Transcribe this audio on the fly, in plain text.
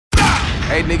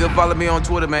Hey, nigga, follow me on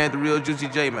Twitter, man. The Real Juicy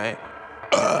J, man.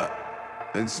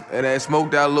 And at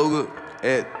Smoked Out Luger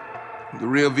at The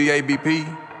Real VABP.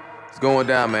 It's going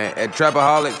down, man. At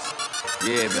Trapaholics.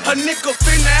 Yeah, man. A nigga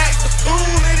finna act the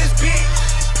fool in his bitch.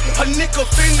 A nigga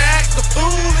finna act the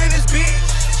fool in his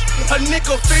bitch. A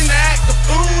nigga finna act the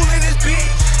fool in his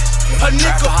bitch. A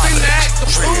nigga finna act the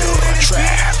fool in his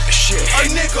bitch. A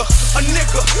nigga, a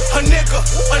nigga, a nigga,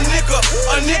 a nigga,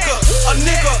 a nigga, a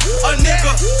nigga, a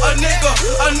nigga, a nigga,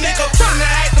 a nigga finna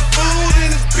act the fool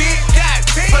in his bitch.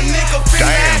 A nigga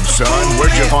finna act the fool in his bitch. Damn, son,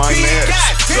 where'd you find this?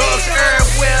 Drugs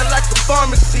everywhere like a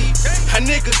pharmacy. A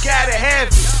nigga gotta have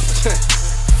it.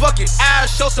 Fuck it, I'll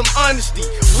show some honesty.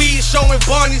 Weed showing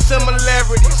Barney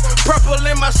similarities. Purple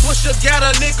in my swisher got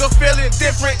a nigga feeling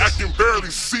different. I can barely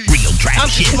see. Real trap I'm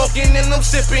just shit. smoking and I'm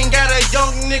sipping. Got a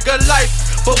young nigga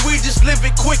life, but we just live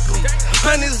it quickly.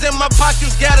 Hundreds in my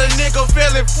pockets, got a nigga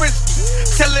feeling frisky.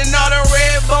 Telling all the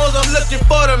red bones I'm looking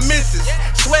for the misses.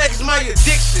 Swag's my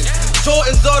addiction.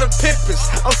 Jordans or the Pippins.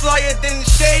 I'm flyer than the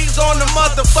shades on the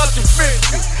motherfucking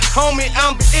 50. Homie,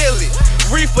 I'm illy.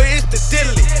 Reefer is the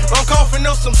dilly. I'm coughing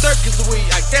up some circus weed.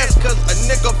 I guess cause a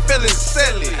nigga feeling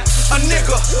silly. A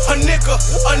nigga, a nigga,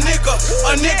 a nigga,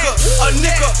 a nigga, a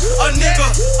nigga, a nigga,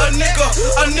 a nigga,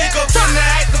 a nigga finna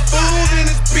act the fool in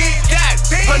his bitch.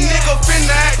 A nigga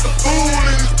finna act the fool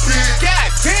in his bitch.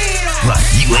 Goddamn. Right,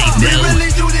 you ain't We know.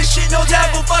 really do this shit, no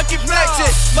time for fucking flexing.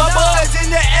 My boys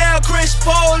in the air, Chris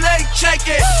Paul, they check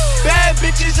it. Bad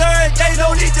bitches heard, they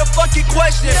don't need to fucking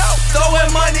question.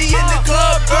 Throwing money in the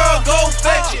club, girl, go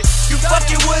fetch it. You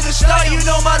fucking with a star, you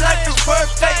know my life is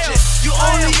perfection. You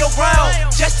only around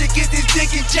just to get this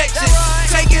dick injection.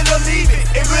 Take it or leave it,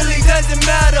 it really doesn't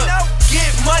matter.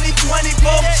 Get money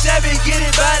 24/7, get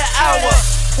it by the hour.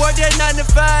 Work that 9 to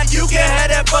 5, you can have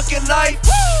that fucking life.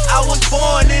 I was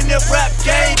born in the rap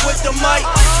game with the mic.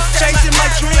 Chasing my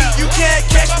dream, you can't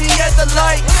catch me at the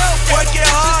light. Working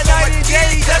hard 90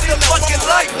 days at the fucking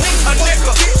light. A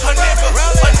nigga, a nigga,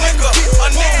 a nigga,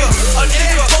 a nigga, a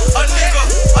nigga, a nigga,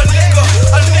 a nigga,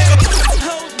 a nigga.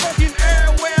 Hoes working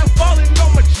everywhere, falling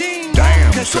on my jeans.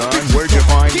 Damn, son, where'd you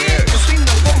find this?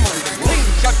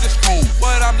 Cut the school,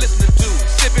 what I'm listening to.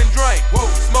 Sipping drink, whoa.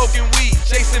 Smoking weed,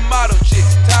 chasing model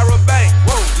chicks. Tyra Bank,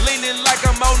 whoa. Leaning like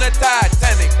I'm on the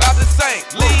Titanic. About the same.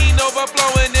 Lean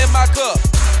overflowing in my cup.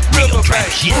 Real trap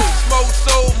Riverbank. shit. Smoke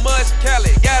so much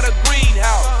Cali. Got a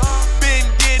greenhouse. Been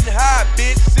getting high,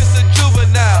 bitch, since a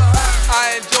juvenile.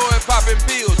 I enjoy popping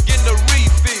pills, getting a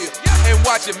refill. And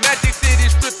watching Magic City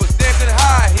strippers dancing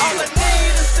high All I heels.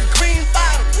 need is a green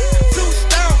bottle, 2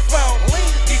 styrofoam.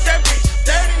 Keep that bitch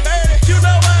dirty, you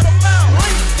know what I'm out.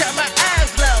 Got my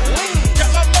eyes low, got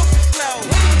my motion slow.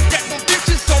 Got them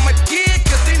bitches on my dick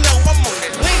 'cause they know I'm on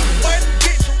that lean. One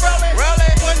bitch rollin',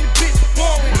 one bitch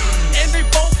blowin', and they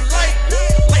both like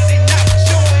they not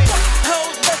showing.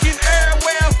 Hoes working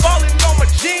everywhere, falling on my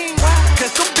jeans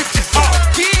 'cause them bitches on my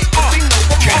dick 'cause they know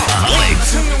I'm on.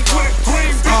 Trapaholics.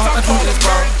 All I do is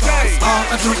ball. All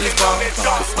I do is ball.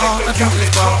 All I do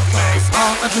is ball.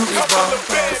 All I do is ball.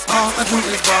 All I do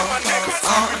is ball.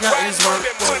 All I got is work.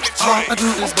 All I do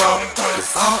is ball.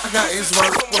 All I got is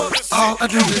work. All I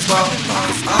do is ball.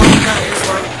 All I got is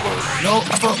work. No,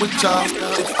 I fuck with y'all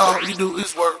if all you do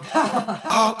is work.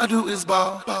 All I do is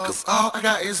ball. 'Cause all I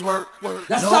got is work.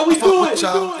 That's no, how we I fuck do with it.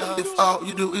 y'all if all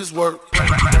you do is work.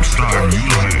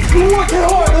 You working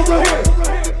hard over here.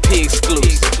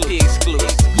 Exclusive.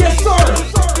 Yes, sir.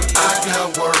 I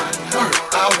got work,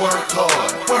 I work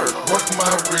hard, work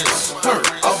my wrist,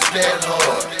 off that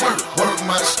hard, work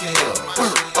my skill,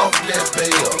 off that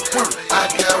bail. I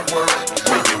got work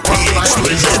like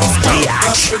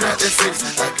Exclusive. at the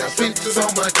 6. I got pictures on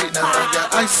my dick, now I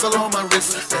got ice all on my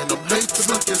wrist, and I'm late to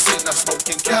looking sick. Now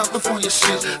smoking California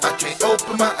shit, I can't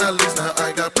open my eyelids. Now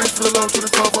I got bricks below to the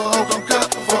cover, hope I'm caught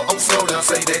before I'm sold. Now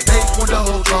say that they want the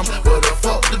whole drum, where the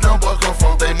fuck the number come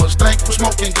from? They must think we're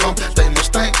smoking gum, they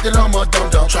must think that I'm a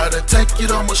dum-dum. Try to take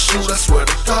it on my shoe, I swear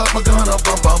to God my gun up,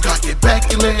 bum. Cock it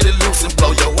back and let it loose and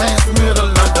blow your ass from here to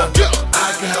London.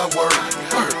 I got work,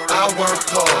 I work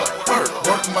hard,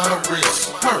 work my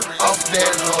wrist, off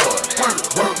that hard,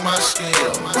 work my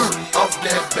skill, off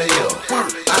that bail.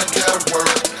 I got work,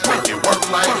 make it work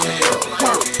like hell.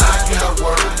 I got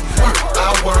work, I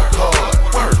work hard,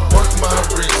 work my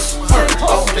wrist,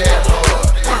 off that hard,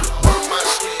 work my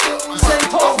skill,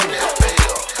 off that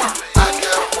bail. I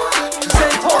got work,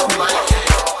 work like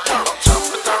hell. I'm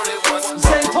jumping 31,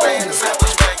 rain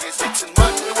sandwich baggies, eating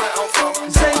money where I'm from.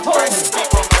 My prices be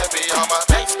from heavy, all my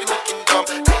banks be looking dumb,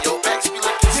 and your banks be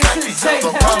looking snappy.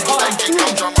 But problems they can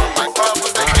come drum, I'm like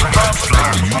problems they can come from.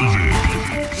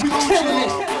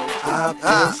 I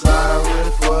feel sorry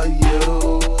for you.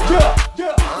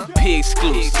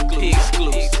 exclusive.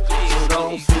 So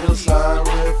don't feel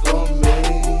sorry for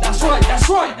me. That's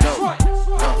right.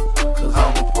 Cause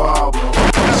I'm a problem.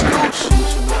 Shoot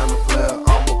you man a player,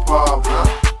 I'm a problem.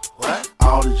 What?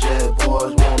 All the jet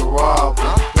boys wanna rob me.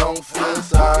 Don't feel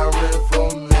sorry for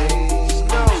me.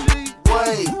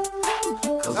 Wait,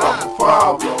 cause I'm a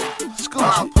problem.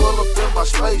 I pull up in my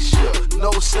spaceship,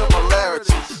 no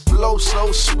similarities. Flow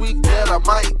so sweet that I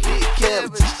might get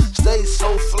cavities. Stay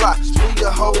so fly, spend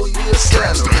your whole year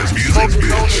salary.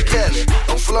 Smoking on the Cali,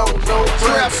 don't flow no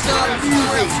breath.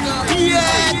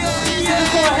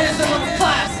 Let's go ahead and set up a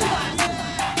classic.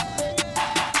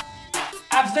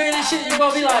 After saying this shit, you're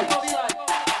gonna be like,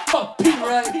 fuck Pete,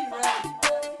 right?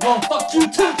 Well, fuck you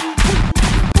too.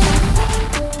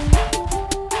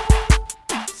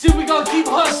 See, we gonna keep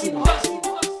hustling,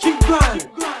 keep grinding,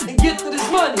 and get to this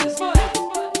money.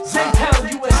 Zaytown,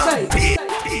 USA.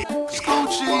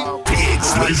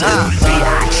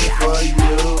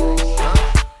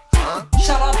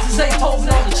 Shout out to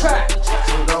Zaytoven on the track.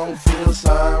 So don't feel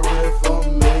sorry for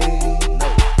me.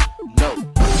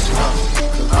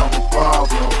 Cause I'm a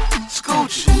problem.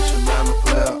 Shoot you man a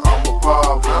player, I'm a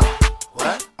problem.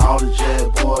 What? All the jet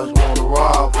boys wanna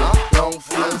rob me. Don't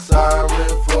feel sorry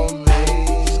for me.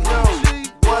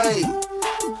 Wait,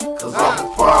 cause I'm a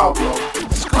problem.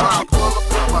 I pull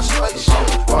up in my spaceship,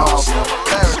 no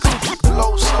similarities.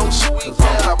 Flow so sweet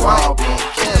that I might be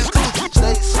candy.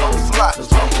 Stay so fly,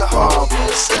 spend your whole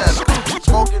year salary.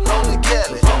 Smoking on the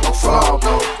Cali, don't flow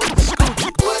no.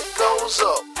 What goes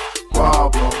up?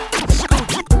 Problem.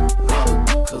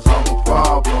 Cause I'm a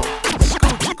problem.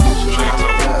 Yeah,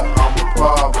 I'm a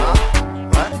problem.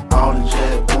 All the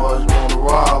jet boys wanna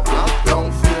rob me.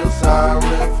 Don't feel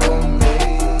sorry for me.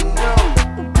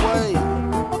 Wait,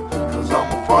 cause I'm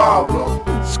a problem.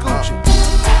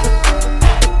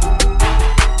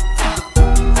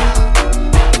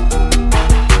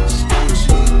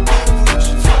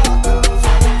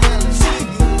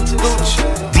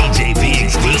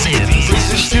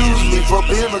 For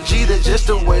being a G, that's just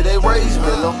the way they raised me.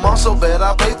 Lil' mom so bad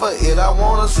I pay for it, I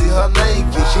wanna see her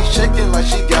naked. She shaking like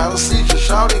she got a seizure,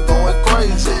 shawty going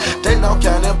crazy. They know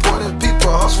kind of important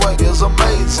people, her swag is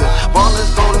amazing.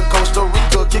 Ballers go to Costa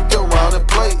Rica, kick around and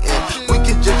play in. We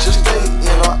can just stay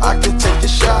in, or I can take you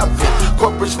shopping.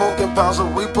 Corporate smoking pounds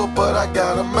of reaper, but I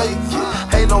gotta make it.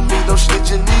 Ain't on me, no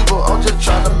snitching evil, I'm just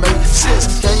trying to make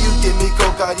sense. Can you give me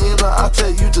cocaine, or I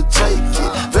tell you to take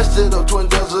it? Vested up twin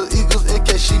desert eagles in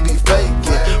case she be faking.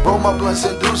 Roll my blunts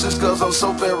and deuces cause I'm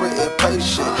so very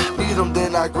impatient. Meet them,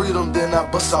 then I greet them, then I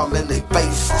bust all in their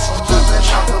faces. Flipping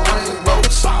out the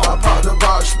rainbows, I pop the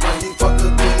bar spring. He fuck the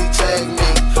then he tag me.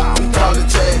 We call it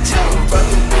tag team.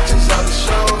 Fucking bitches on the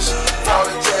shows, call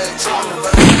it tag team.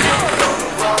 Fucking on the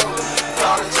road,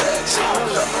 call it tag team.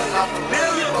 Jumping off the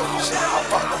rainbows, I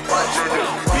pop the bar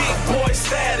spring. Big boy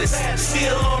status,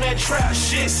 still on that trap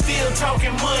shit, still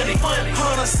talking money.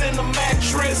 Hunters in the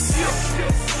mattress.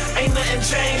 Ain't nothing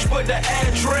changed but the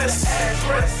address.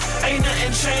 Ain't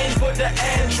nothing changed but the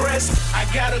address. I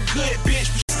got a good bitch,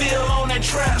 still on that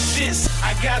trap shit.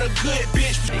 I got a good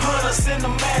bitch, hunters in the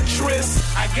mattress.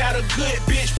 I got a good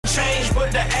bitch, change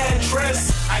but the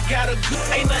address. I got a good,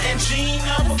 ain't nothing G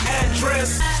number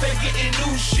address. Stay getting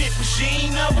new shit,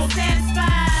 machine number.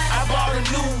 I bought a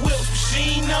new whip,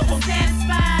 machine number.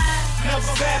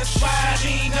 Never satisfied,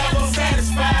 G never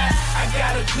satisfied. I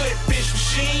got a good bitch,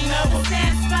 machine number.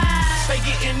 Stay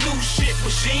getting new shit,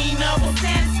 machine number.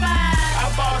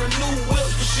 I bought a new whip,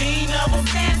 machine number.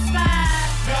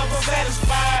 Never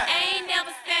satisfied. Ain't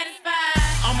never satisfied.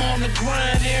 I'm on the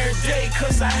grind every day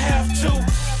cause I have to.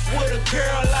 With a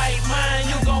girl like mine,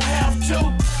 you gon' have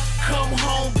to. Come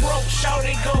home broke,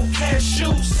 shawty go cash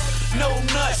shoes. No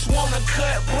nuts, wanna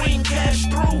cut, bring cash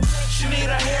through. She need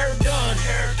her hair done,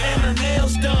 and her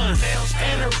nails done,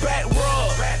 and her back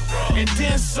rub, and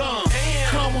then some.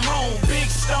 Come home, big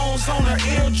stones on her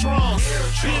eardrums.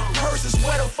 Big purses,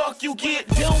 where the fuck you get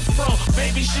them from?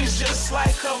 Maybe she's just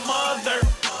like her mother.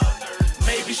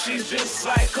 Maybe she's just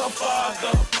like her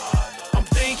father. I'm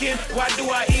thinking, why do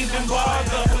I even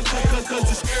bother? Cause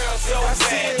this girl so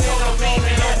bad, and I want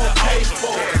it, I'ma pay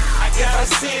for it. I gotta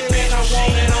see it and I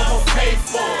want it, I'ma pay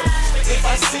for it. If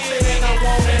I see it and I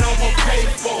want it, I'ma pay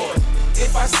for it.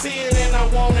 If I see it and I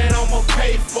want it, I'ma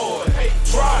pay for it.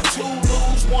 Draw two,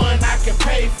 lose one, I can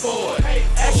pay for it.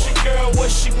 Ask your girl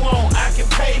what she want, I can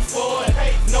pay for it.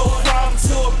 No problem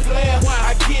to a player,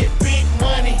 I get big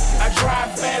money. I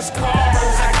drive fast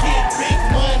cars, I get big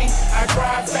money. I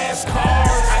drive fast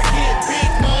cars, I get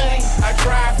big money. I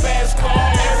drive fast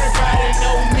cars, everybody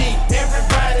know me.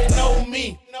 Everybody know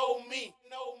me.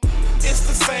 It's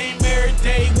the same every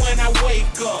day when I wake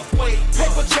up.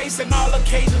 Paper chase and all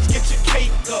occasions get your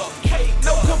cake up.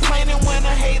 No complaining when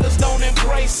the haters don't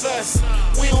embrace us.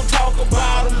 We don't talk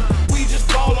about them, we just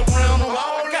ball around them.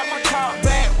 I got my top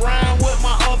back round with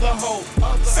my other hoe.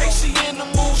 Say she in the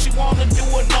mood, she wanna do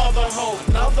another hoe.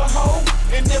 Another hoe?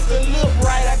 And if the look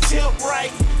right, I tip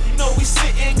right. You know we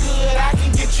sitting good, I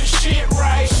can get your shit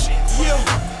right. Yeah,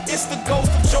 it's the ghost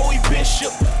of Joey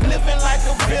Bishop. Living like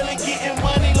a villain, getting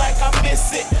money like I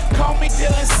miss it. Call me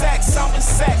Dylan Sachs, I'm in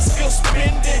Sachs, still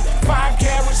spending.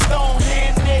 5-carat stone,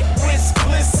 hand, neck, wrist,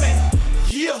 glisten.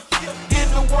 Yeah, in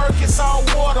the work it's all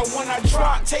water. When I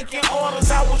dropped taking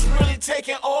orders, I was really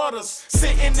taking orders.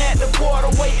 Sitting at the border,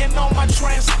 waiting on my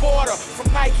transporter.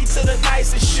 From Nike to the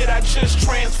nicest shit, I just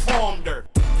transformed her.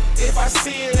 If I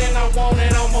see it and I want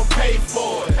it, I'ma pay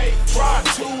for it. Drop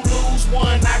 2, lose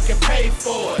 1, I can pay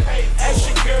for it. Ask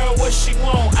your girl what she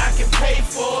want, I can pay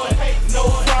for it. No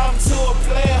problem to a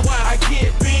player, I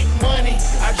get big money.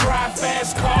 I drive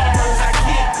fast cars, I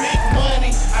get big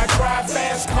money. I drive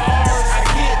fast cars, I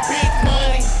get big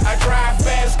money. I drive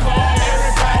fast cars,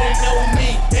 everybody know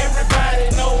me, everybody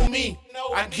know me.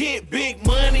 I get big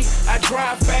money, I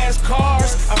drive fast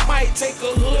cars. I might take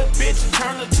a hood bitch and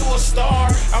turn her to a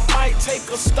star. I might take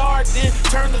a star, then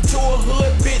turn her to a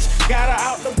hood bitch. Got her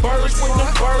out the birds with the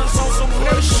birds on some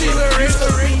hood shit.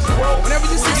 Whenever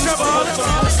you see trouble,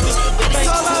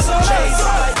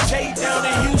 Jay down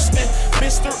in Houston,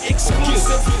 Mr.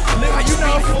 Exclusive. You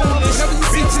know, whenever you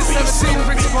see 217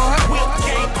 Rich Boy,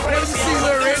 whenever you see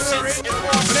Lil Rich,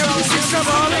 whenever you see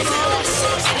trouble, it's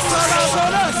all eyes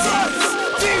on us.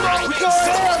 I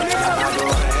go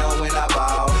hell when I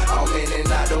ball. I'm in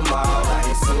and out the mall. Now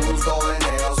these suits going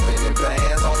hell, spinning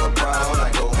bands on the brown.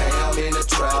 I go ham in the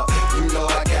trap. You know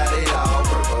I got it all.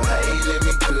 Purple haze, let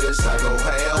me kush. I go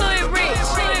hell. I go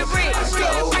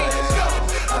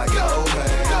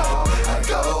hell. I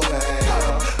go hell.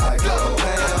 I go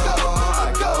hell.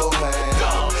 I go hell.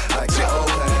 I go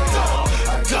hell.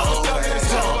 I go hell.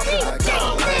 I go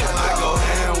hell. I go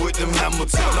ham with them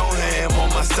Hamilton. No ham on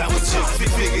my sandwiches.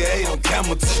 Figure 8 on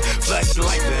camel flashing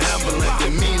like the ambulance.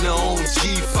 Demeanor on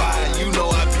G5, you know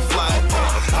I be flying.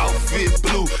 Outfit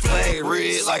blue, flag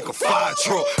red like a fire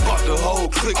truck. Bought the whole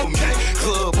clique of me,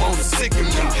 club on the sick of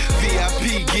me.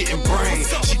 VIP getting brain,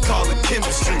 she call it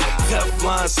chemistry.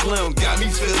 Teflon Slim got me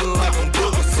feeling like I'm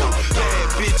bulletproof. Bad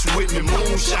bitch with me,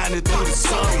 moon shining through the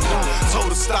sun. Told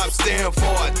her stop staring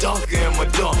for I dunk her in my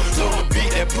dunk. Told her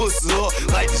beat that pussy up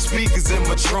like the speakers in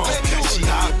my trunk. She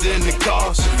hopped in the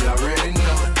car, she already know.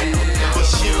 But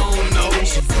she don't know.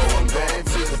 She going back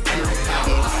to the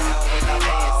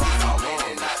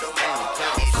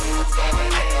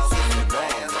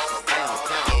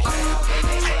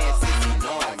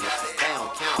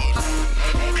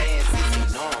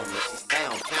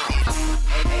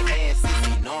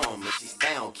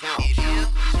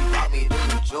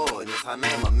her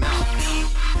name a Mount.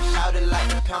 Shouted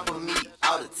like a pound of meat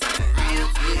all the time.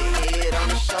 With a head on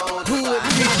the shoulder.